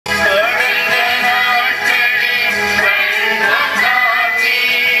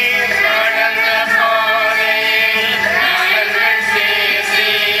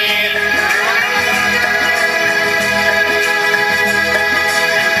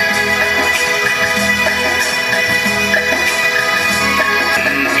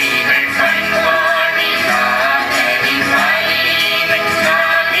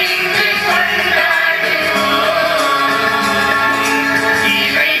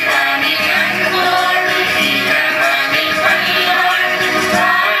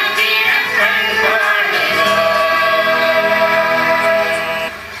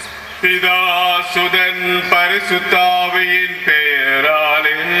பரிசுத்த ஆவியின்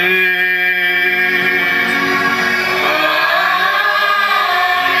பெயராலே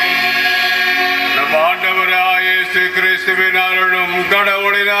நம் ஆண்டவராகிய இயேசு கிறிஸ்துவின் அருளும்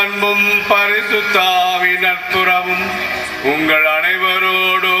கடவுளின் அன்பும் பரிசுத்த ஆவியின் நட்புறவும் உங்கள்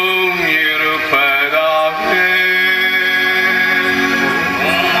அனைவரோடும் இருப்பதாக.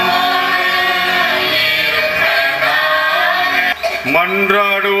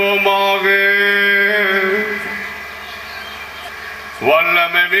 மன்றாடுவோமாக.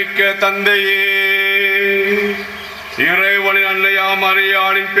 வல்லமை மிக்க தந்தையே, இறைவனின் அன்னையாம்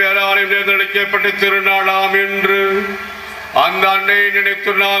மரியாளின் பேராலும் தேர்ந்தெடுக்கப்பட்ட திருநாளாம் என்று அந்த அன்னையை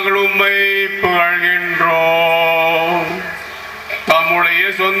நினைத்து நாங்கள் உம்மை புகழ்கின்றோம். தம்முடைய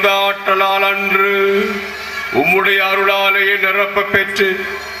சொந்த ஆற்றலால் அன்று உம்முடைய அருளாலேயே நிரப்ப பெற்று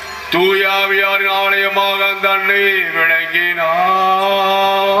தூயாவியாரின் ஆலயமாக அந்த அன்னை விளங்கினார்.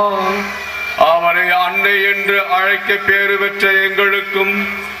 அவரை அன்னை என்று அழைக்க பேறு பெற்ற எங்களுக்கும்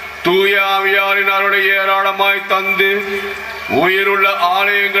தூயாவியாரின் அருளை ஏராளமாய் தந்து உயிருள்ள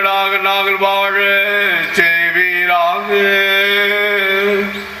ஆலயங்களாக நாங்கள் வாழ செய்வீராக.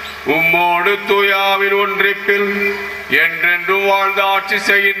 உம்மோடு தூயாவின் ஒன்றிப்பில் என்றென்றும் வாழ்ந்து ஆட்சி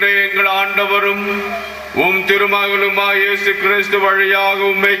செய்கின்ற எங்கள் ஆண்டவரும் உம் திருமகளுமாய் இயேசு கிறிஸ்து வழியாக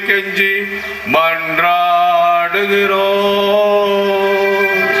உம்மை கெஞ்சி மன்றாடுகிறோம்.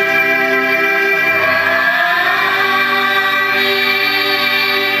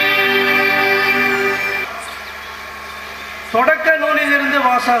 தொடக்க நூலிலிருந்து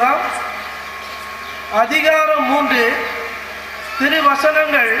வாசகம். அதிகாரம் 3,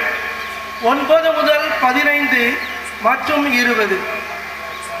 திருவசனங்கள் 9 முதல் 15 மற்றும் 20.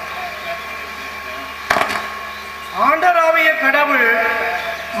 ஆண்டவராகிய கடவுள்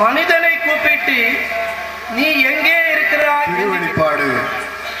மனிதனை கூப்பிட்டு, நீ எங்கே இருக்கிறாய்? திருவெளிப்பாடு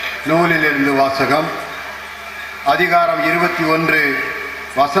நூலிலிருந்து வாசகம். அதிகாரம் 21,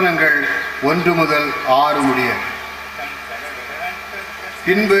 வசனங்கள் 1 முதல் 6 முடிய.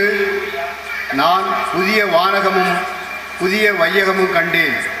 பின்பு நான் புதிய வானகமும் புதிய வையகமும்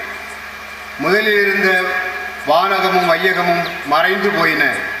கண்டேன். முதலில் இருந்த வானகமும் வையகமும் மறைந்து போயின,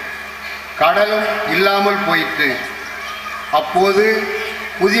 கடலும் இல்லாமல் போயிற்று. அப்போது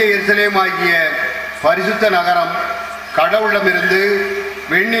புதிய எருசலேம் ஆகிய பரிசுத்த நகரம் கடவுளிடமிருந்து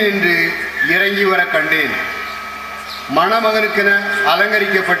வெண்ணினின்று இறங்கி வர கண்டேன். மணமகனுக்கென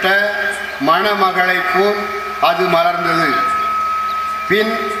அலங்கரிக்கப்பட்ட மணமகளைப் போல் அது மலர்ந்தது.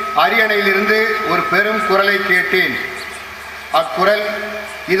 பின் அரியணையிலிருந்து ஒரு பெரும் குரலை கேட்டேன். அக்குரல்,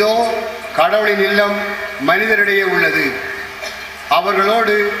 இதோ கடவுளின் இல்லம் மனிதரிடையே உள்ளது,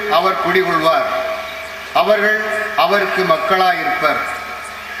 அவர்களோடு அவர் குடிகொள்வார், அவர்கள் அவருக்கு மக்களாயிருப்பர்,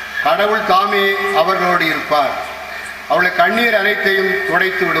 கடவுள் தாமே அவர்களோடு இருப்பார், அவளை கண்ணீர் அனைத்தையும்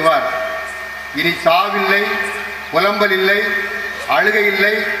துடைத்து விடுவார். இனி சாவில்லை, புலம்பல் இல்லை, அழுகை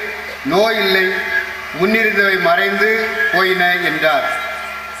இல்லை, நோய் இல்லை, முன்னிருந்தவை மறைந்து போயின என்றார்.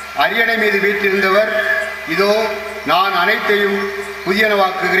 அரியணை மீது வீற்றிருந்தவர், இதோ நான் அனைத்தையும்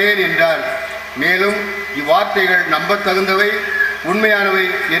புதியனவாக்குகிறேன் என்றார். மேலும் இவ்வார்த்தைகள் நம்பத்தகுந்தவை, உண்மையானவை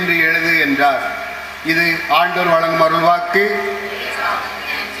என்று எழுது என்றார். இது ஆண்டவர் வழங்கும் அருள்வாக்கு.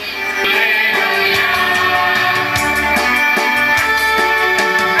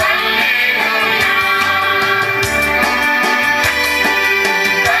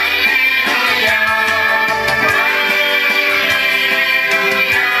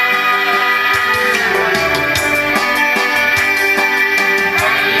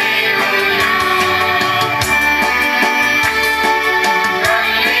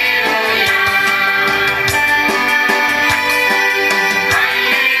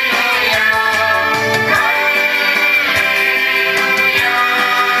 Hallelujah.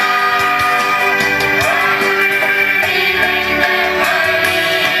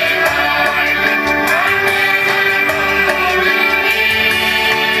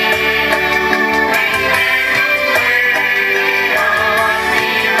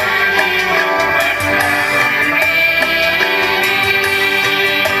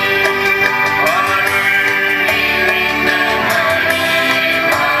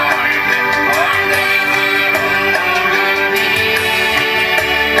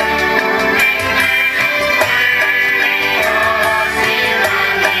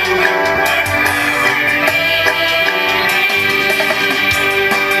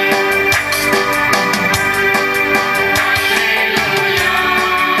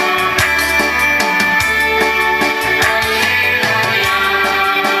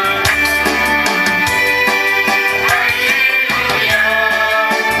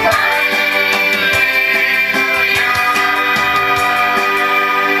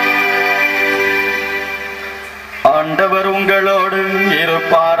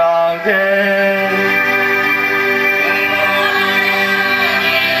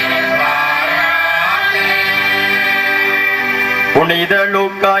 புனித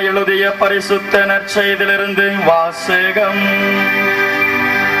லூக்கா எழுதிய பரிசுத்த நற்செய்தியிலிருந்து வாசகம்.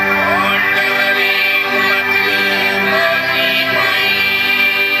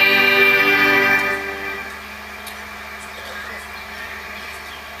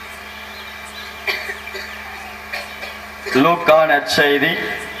 லூக்கா நற்செய்தி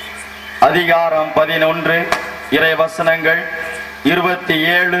அதிகாரம் 11 இறைவசனங்கள்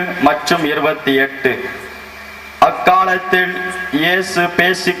 27 மற்றும் 28. அக்காலத்தில் இயேசு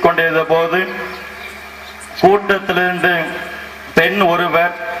பேசிக் கொண்டிருந்த போது கூட்டத்திலிருந்து பெண்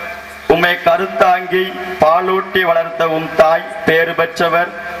ஒருவர், உம்மை கருத்தாங்கி பாலூட்டி வளர்த்த உம் தாய் பேறு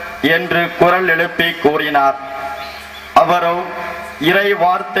பெற்றவர் என்று குரல் எழுப்பி கூறினார். அவரோ இறை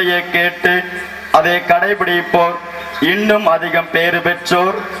வார்த்தையை கேட்டு அதை கடைபிடிப்போர் இன்னும் அதிகம் பேறு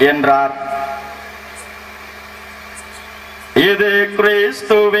பெற்றோர் என்றார். இது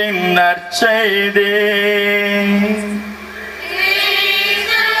கிறிஸ்துவின் நற்செய்தி.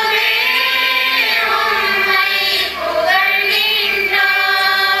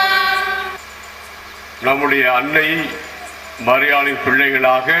 நம்முடைய அன்னை மரியாளின்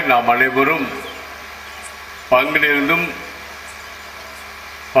பிள்ளைகளாக நாம் அனைவரும் பங்கிலிருந்தும்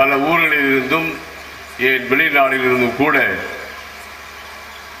பல ஊர்களிலிருந்தும் ஏன் வெளிநாடுகளிலிருந்தும் கூட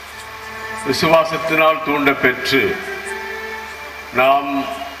விசுவாசத்தினால் தூண்ட பெற்று நாம்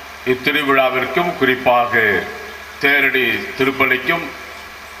இத்திருவிழாவிற்கும் குறிப்பாக தேரடி திருப்பலிக்கும்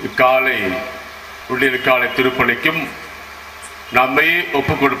இக்காலை உள்ளிருக்காலை திருப்பலிக்கும் நம்மை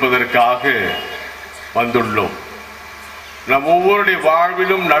ஒப்புக் கொடுப்பதற்காக வந்துள்ளோம். நம் ஒவ்வொருடைய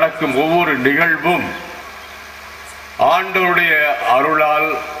வாழ்விலும் நடக்கும் ஒவ்வொரு நிகழ்வும் ஆண்டவருடைய அருளால்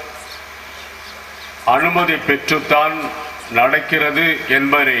அனுமதி பெற்றுத்தான் நடக்கிறது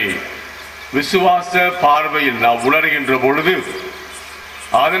என்பதை விசுவாச பார்வையில் நாம் உணர்கின்ற பொழுது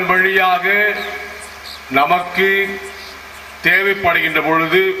அதன் வழியாக நமக்கு தேவைப்படுகின்ற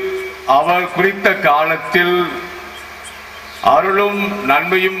பொழுது அவர் குறித்த காலத்தில் அருளும்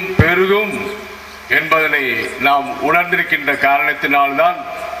நன்மையும் பெருகும் என்பதனை நாம் உணர்ந்திருக்கின்ற காரணத்தினால்தான்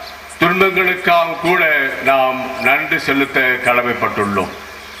துன்பங்களுக்காக கூட நாம் நன்றி செலுத்த கடமைப்பட்டுள்ளோம்.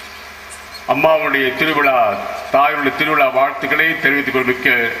 அம்மாவுடைய திருவிழா, தாயுடைய திருவிழா வாழ்த்துக்களை தெரிவித்துக்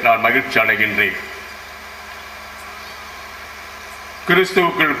கொள்மிக்க நான் மகிழ்ச்சி அடைகின்றேன்.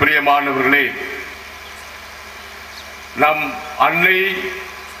 கிறிஸ்துவுக்குள் பிரியமானவர்களே, நம் அன்னை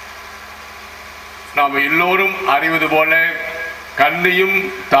நாம் எல்லோரும் அறிவது போல கன்னியும்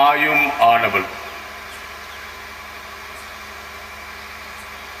தாயும் ஆனவள்.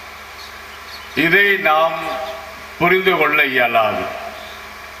 இதை நாம் புரிந்து கொள்ள இயலாது.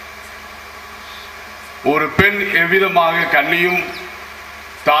 ஒரு பெண் எவ்விதமாக கன்னியும்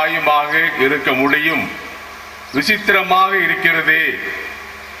தாயுமாக இருக்க முடியும்? விசித்திரமாக இருக்கிறதே.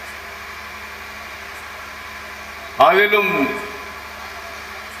 அதிலும்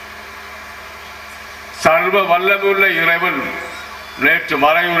சர்வ வல்லமுள்ள இறைவன் நேற்று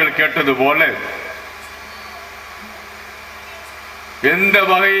மறைவுகள் கேட்டது போல எந்த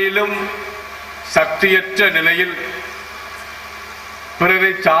வகையிலும் சக்தியற்ற நிலையில்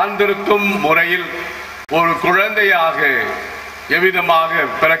பிறரை சார்ந்திருக்கும் முறையில் ஒரு குழந்தையாக எவ்விதமாக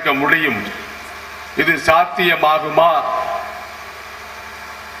பிறக்க முடியும்? இது சாத்தியமாகுமா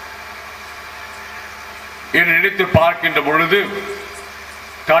என்று நினைத்து பார்க்கின்ற பொழுது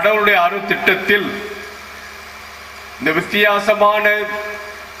கடவுளுடைய அருள் திட்டத்தில் இந்த வித்தியாசமான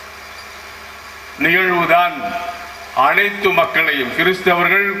நிகழ்வுதான் அனைத்து மக்களையும்,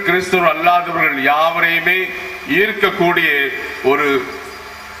 கிறிஸ்தவர்கள் கிறிஸ்தவர் அல்லாதவர்கள் யாவரையுமே ஈர்க்கக்கூடிய ஒரு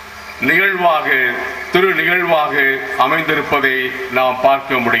நிகழ்வாக, திரு நிகழ்வாக அமைந்திருப்பதை நாம்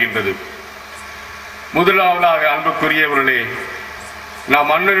பார்க்க முடிகின்றது. முதலாவதாக அன்புக்குரியவர்களே, நாம்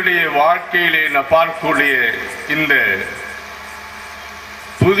மன்னருடைய வாழ்க்கையிலே நாம் பார்க்கக்கூடிய இந்த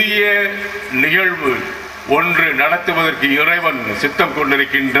புதிய நிகழ்வு ஒன்று நடத்துவதற்கு இறைவன் சித்தம்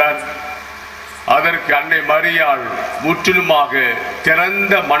கொண்டிருக்கின்றார். அதற்கு அன்னை மரியாள் முற்றிலுமாக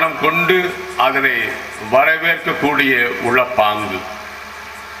திறந்த மனம் கொண்டு அதனை வரவேற்கக்கூடிய உளப்பாங்கு.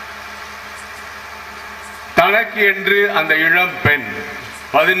 தனக்கு என்று அந்த இளம் பெண்,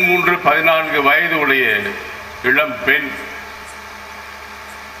 13-14 வயது உடைய இளம் பெண்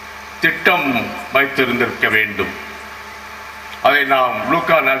திட்டம் வைத்திருந்திருக்க வேண்டும். அதை நாம்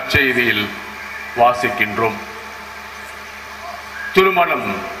லூக்கா நற்செய்தியில் வாசிக்கின்றோம். திருமணம்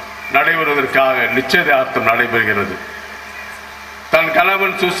நடைபெறுவதற்காக நிச்சயதார்த்தம் நடைபெறுகிறது. தன்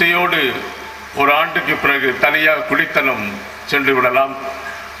கணவன் சூசையோடு ஒரு ஆண்டுக்கு பிறகு தனியாக குடித்தனம் சென்று விடலாம்,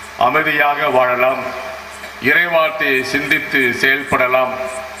 அமைதியாக வாழலாம், இறைவார்த்தையை சிந்தித்து செயல்படலாம்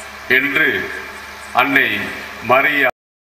என்று அன்னை மரியா